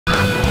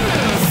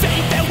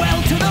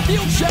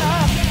future.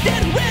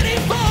 Get ready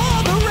for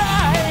the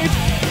ride.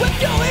 We're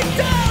going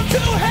down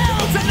to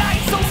hell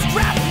tonight, so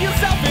strap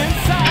yourself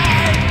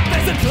inside.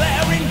 There's a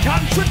glaring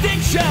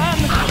contradiction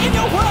in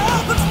your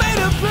world that's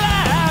made of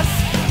glass.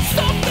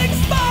 Something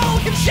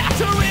small can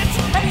shatter it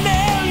and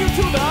nail you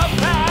to the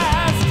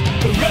past.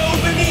 The road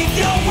beneath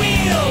your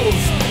wheels,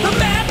 the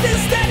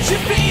madness that you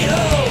feel.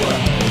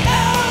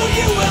 Oh,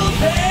 you will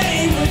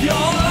pay with your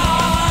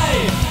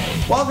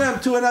life. Welcome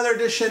to another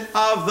edition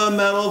of The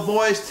Metal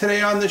Voice.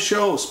 Today on the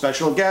show,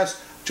 special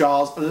guest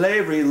Giles,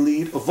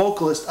 lead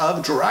vocalist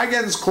of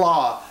Dragon's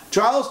Claw.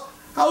 Giles,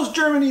 how's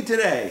Germany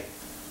today?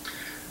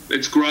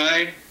 It's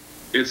grey,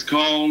 it's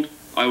cold.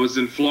 I was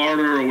in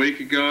Florida a week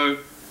ago.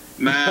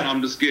 Man,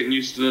 I'm just getting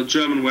used to the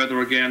German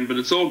weather again, but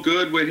it's all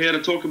good. We're here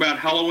to talk about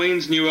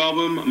Helloween's new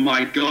album,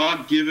 My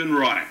God-Given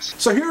Right.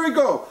 So here we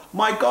go,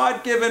 My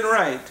God-Given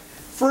Right.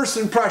 First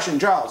impression,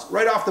 Giles,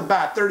 right off the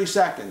bat, 30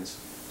 seconds.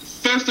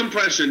 First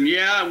impression,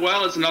 yeah,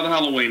 well, it's another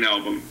Helloween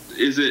album.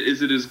 Is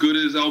it as good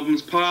as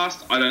albums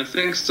past? I don't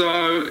think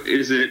so.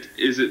 Is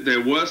it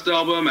their worst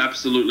album?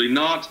 Absolutely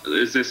not.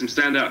 Is there some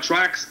standout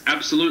tracks?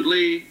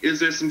 Absolutely. Is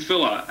there some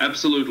filler?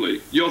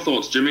 Absolutely. Your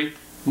thoughts, Jimmy?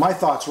 My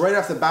thoughts, right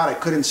off the bat, I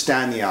couldn't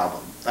stand the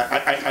album.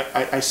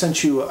 I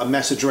sent you a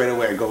message right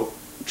away. I go,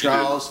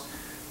 Giles,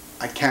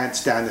 I can't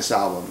stand this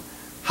album.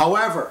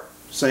 However,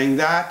 saying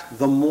that,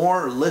 the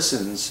more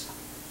listens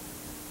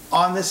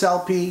on this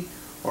LP,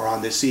 or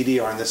on this CD,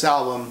 or on this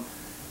album,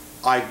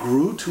 I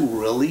grew to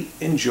really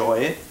enjoy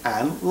it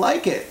and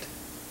like it.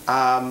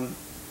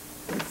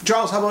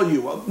 Giles, how about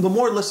you? The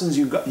more listens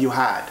you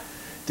had,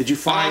 did you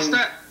find...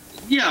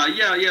 Yeah.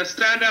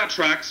 Standout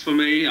tracks for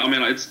me. I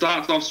mean, it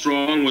starts off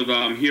strong with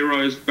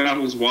Heroes,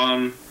 Battles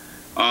 1.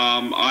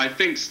 I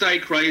think Stay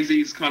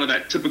Crazy is kind of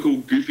that typical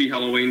goofy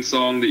Halloween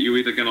song that you're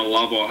either going to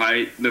love or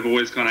hate. They've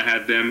always kind of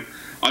had them.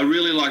 I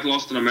really like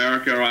Lost in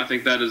America. I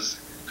think that is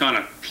kind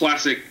of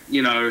classic,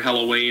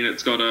 Halloween.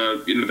 It's got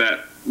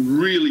that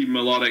really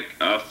melodic,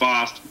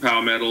 fast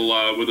power metal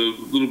with a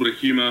little bit of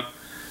humor.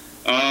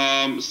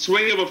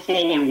 Swing of a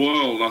Fallen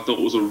World, I thought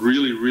was a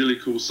really, really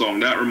cool song.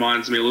 That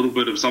reminds me a little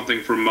bit of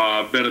something from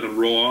Better Than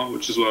Raw,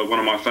 which is one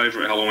of my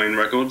favorite Halloween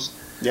records.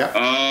 Yeah.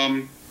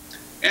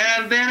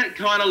 And then it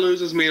kind of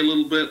loses me a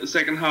little bit. The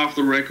second half of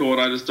the record,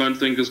 I just don't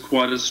think is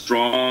quite as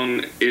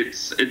strong. It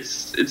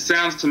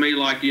sounds to me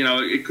like,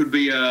 it could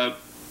be a,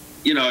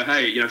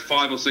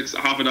 5 or 6,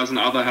 half a dozen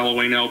other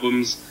Halloween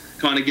albums,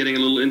 kind of getting a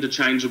little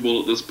interchangeable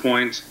at this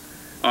point.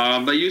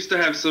 They used to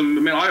have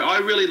some. I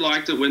really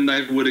liked it when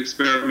they would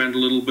experiment a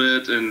little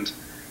bit, and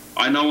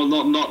I know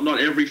not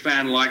every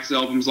fan likes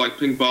albums like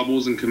Pink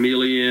Bubbles and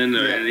Chameleon,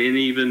 and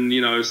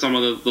even some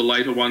of the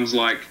later ones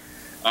like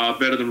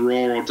Better Than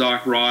Raw or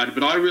Dark Ride.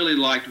 But I really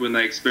liked when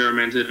they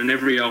experimented, and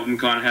every album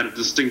kind of had a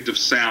distinctive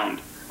sound.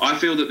 I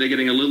feel that they're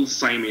getting a little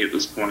samey at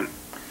this point.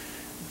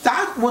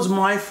 That was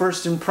my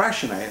first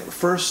impression.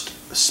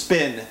 First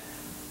spin,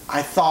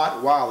 I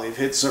thought, wow, they've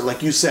hit,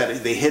 like you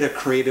said, they hit a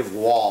creative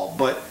wall.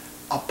 But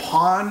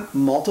upon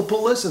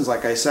multiple listens,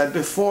 like I said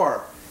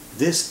before,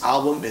 this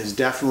album is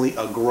definitely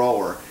a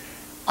grower.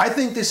 I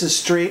think this is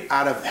straight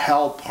out of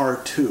Hell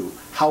Part 2.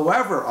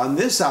 However, on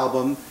this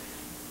album,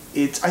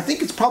 I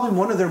think it's probably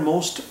one of their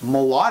most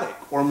melodic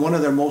or one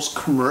of their most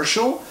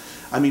commercial.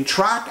 I mean,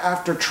 track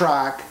after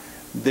track,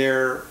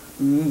 the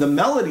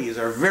melodies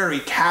are very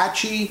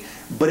catchy,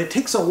 but it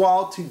takes a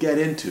while to get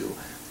into.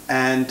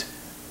 And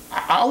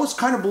I was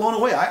kind of blown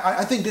away.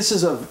 I think this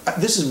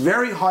is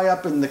very high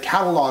up in the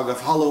catalog of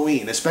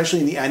Halloween, especially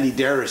in the Andy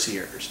Darius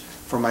years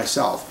for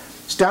myself.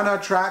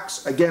 Standout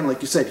tracks, again,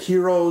 like you said,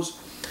 Heroes,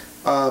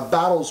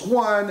 Battles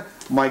 1,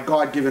 My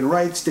God-Given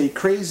Right, Stay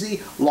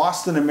Crazy,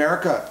 Lost in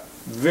America,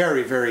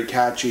 very, very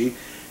catchy.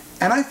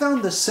 And I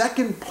found the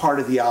second part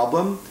of the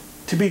album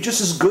to be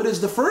just as good as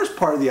the first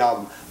part of the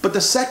album. But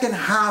the second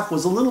half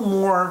was a little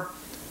more,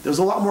 there was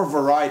a lot more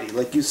variety.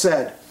 Like you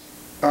said,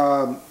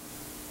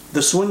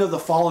 The Swing of the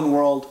Fallen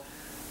World,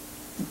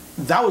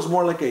 that was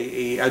more like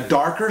a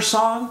darker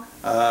song,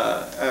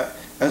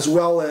 as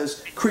well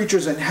as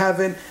Creatures in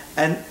Heaven.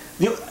 And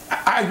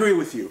I agree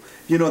with you.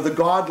 The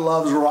God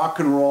Loves Rock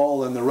and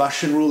Roll and the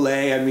Russian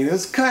Roulé. I mean,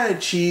 it's kind of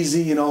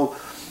cheesy.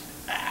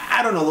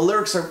 I don't know. The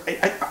lyrics are.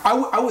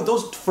 I would,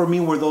 those for me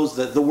were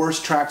the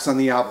worst tracks on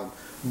the album.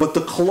 But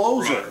the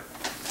closer,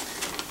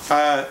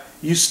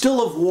 You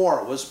Still of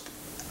War, was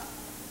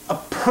a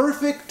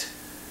perfect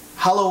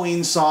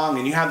Halloween song,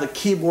 and you have the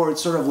keyboard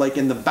sort of like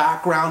in the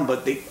background,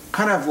 but they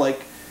kind of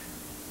like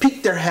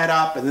peek their head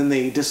up and then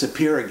they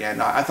disappear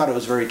again. I thought it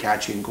was very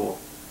catchy and cool.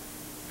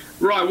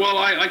 Right, well,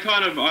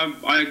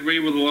 I agree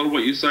with a lot of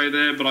what you say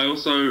there, but I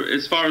also,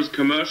 as far as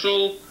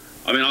commercial,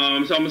 I mean,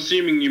 I'm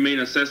assuming you mean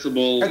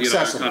accessible.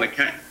 Kind of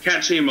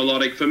catchy and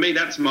melodic. For me,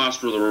 that's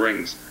Master of the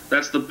Rings.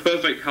 That's the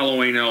perfect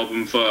Halloween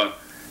album for,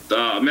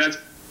 that's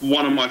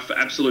one of my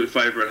absolute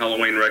favorite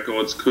Halloween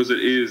records, because it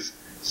is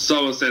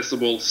so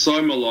accessible,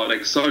 so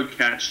melodic, so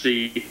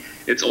catchy.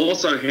 It's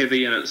also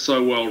heavy and it's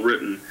so well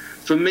written.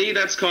 for me,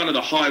 that's kind of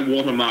the high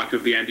watermark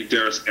of the Andy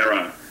Deris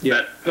era. Yeah.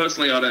 That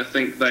personally, I don't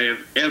think they have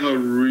ever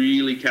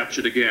really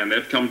captured again.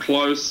 They've come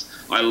close.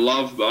 I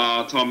love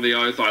Time of the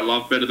Oath. I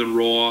love Better Than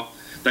Raw.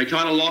 They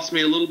kind of lost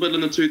me a little bit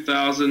in the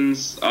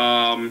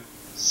 2000s.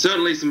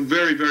 Certainly some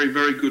very, very,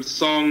 very good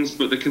songs,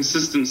 but the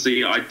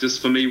consistency,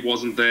 for me,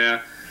 wasn't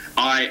there.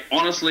 I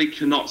honestly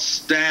cannot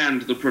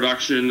stand the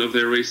production of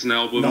their recent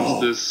albums. No.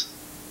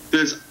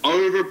 There's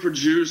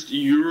overproduced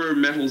Euro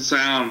metal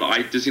sound.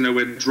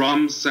 Where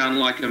drums sound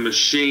like a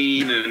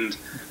machine, and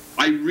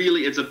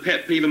it's a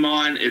pet peeve of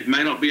mine. It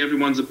may not be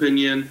everyone's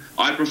opinion.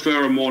 I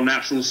prefer a more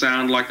natural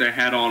sound like they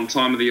had on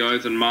Time of the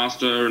Oath and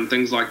Master and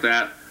things like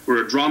that, where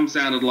a drum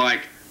sounded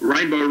like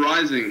Rainbow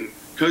Rising,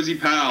 Cozy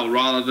Powell,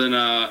 rather than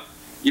a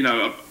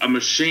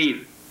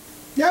machine.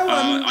 Yeah,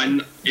 well, I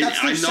know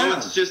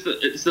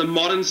it's the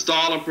modern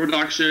style of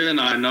production.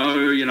 I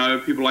know,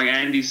 people like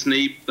Andy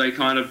Sneap, they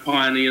kind of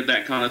pioneered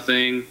that kind of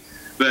thing,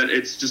 but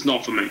it's just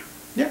not for me.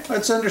 Yeah,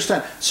 let's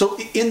understand. So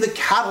in the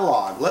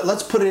catalog,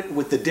 let's put it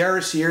with the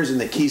Deris years and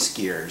the Kiske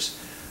years.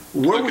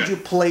 Where would you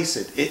place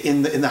it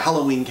in the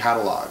Helloween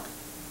catalog?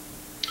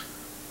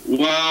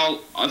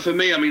 Well, for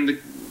me,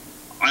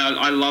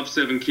 I love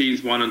Seven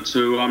Keys 1 and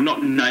 2. I'm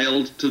not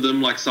nailed to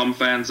them like some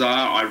fans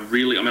are.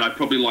 I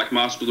probably like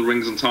Master of the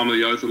Rings and Time of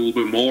the Oath a little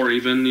bit more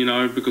even,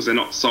 because they're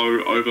not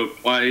so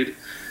overplayed.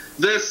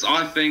 This,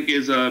 I think,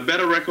 is a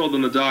better record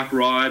than The Dark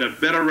Ride, a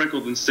better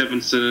record than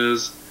Seven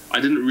Sinners. I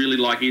didn't really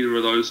like either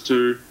of those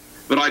two.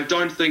 But I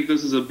don't think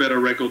this is a better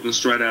record than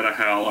Straight Outta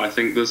Hell. I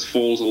think this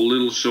falls a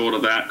little short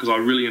of that because I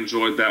really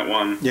enjoyed that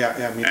one.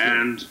 Yeah, me too.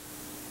 And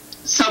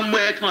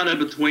somewhere kind of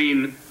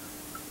between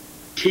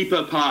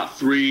Keeper Part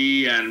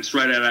 3 and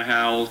Straight Outta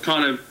Hell,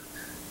 kind of,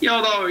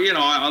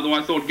 although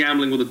I thought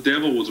Gambling with the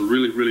Devil was a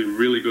really, really,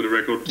 really good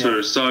record too.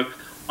 Yeah. So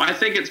I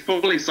think it's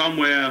probably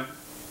somewhere.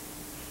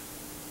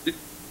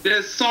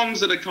 There's songs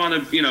that are kind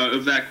of,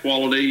 of that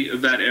quality,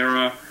 of that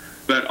era,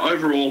 but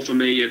overall for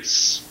me,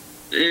 it's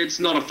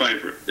not a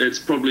favorite. It's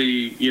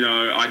probably,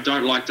 I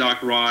don't like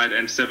Dark Ride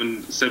and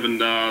Seven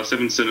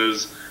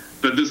Sinners,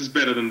 but this is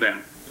better than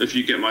them, if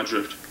you get my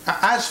drift.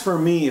 As for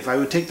me, if I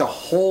would take the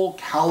whole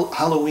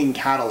Helloween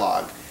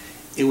catalog,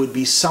 it would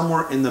be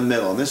somewhere in the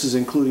middle, and this is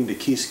including the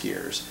Kiske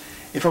years.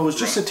 If I was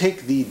just to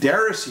take the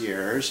Deris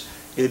years,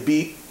 it would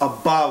be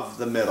above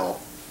the middle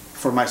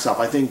for myself.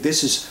 I think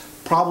this is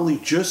probably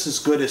just as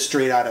good as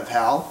Straight Out of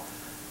Hell.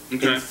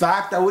 Okay. In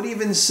fact, I would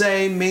even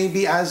say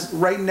maybe as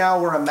right now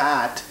where I'm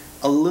at,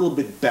 a little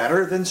bit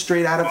better than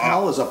Straight Out of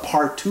Hell as a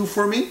part 2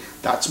 for me.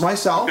 That's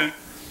myself. Okay.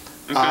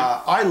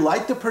 I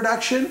like the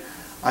production.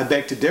 I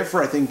beg to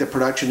differ. I think the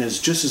production is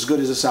just as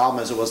good as this album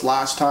as it was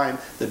last time.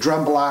 The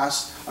drum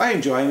blast, I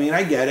enjoy.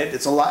 I get it.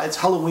 It's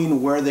Helloween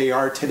where they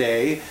are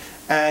today.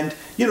 And,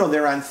 they're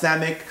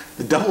anthemic.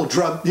 The double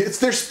drum, it's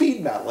their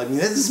speed metal.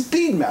 It's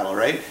speed metal,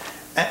 right?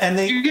 And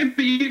they... You can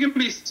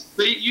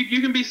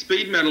be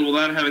speed metal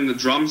without having the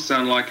drums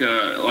sound like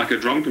a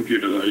drum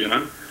computer, though,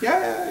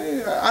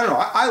 Yeah, I don't know.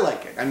 I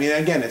like it.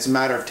 Again, it's a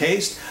matter of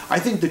taste. I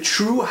think the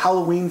true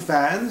Helloween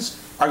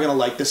fans are going to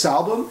like this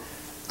album.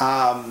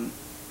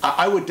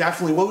 I would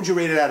definitely... What would you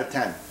rate it out of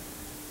 10?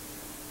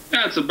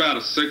 Yeah, it's about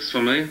a 6 for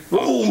me.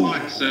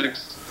 Like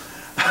 6.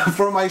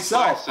 For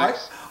myself, 5,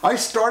 6. I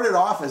started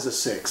off as a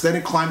 6. Then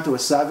it climbed to a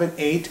 7,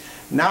 8.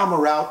 Now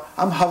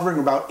I'm hovering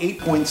about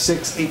 8.6,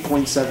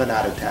 8.7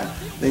 out of 10.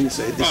 This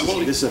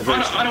is a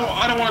very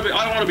I don't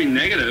want to be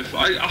negative.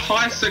 A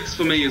high 6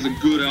 for me is a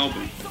good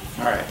album.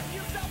 All right.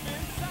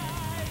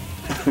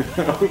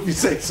 You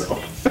say so.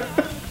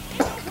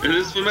 It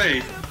is for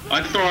me.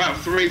 I throw out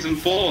 3s and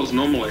 4s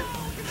normally.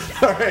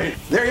 All right,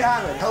 there you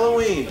have it.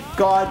 Helloween,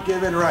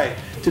 God-given right,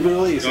 to be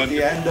released at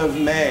the end of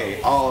May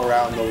all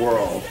around the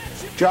world.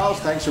 Giles,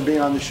 thanks for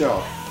being on the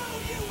show.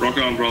 Rock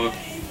on, brother.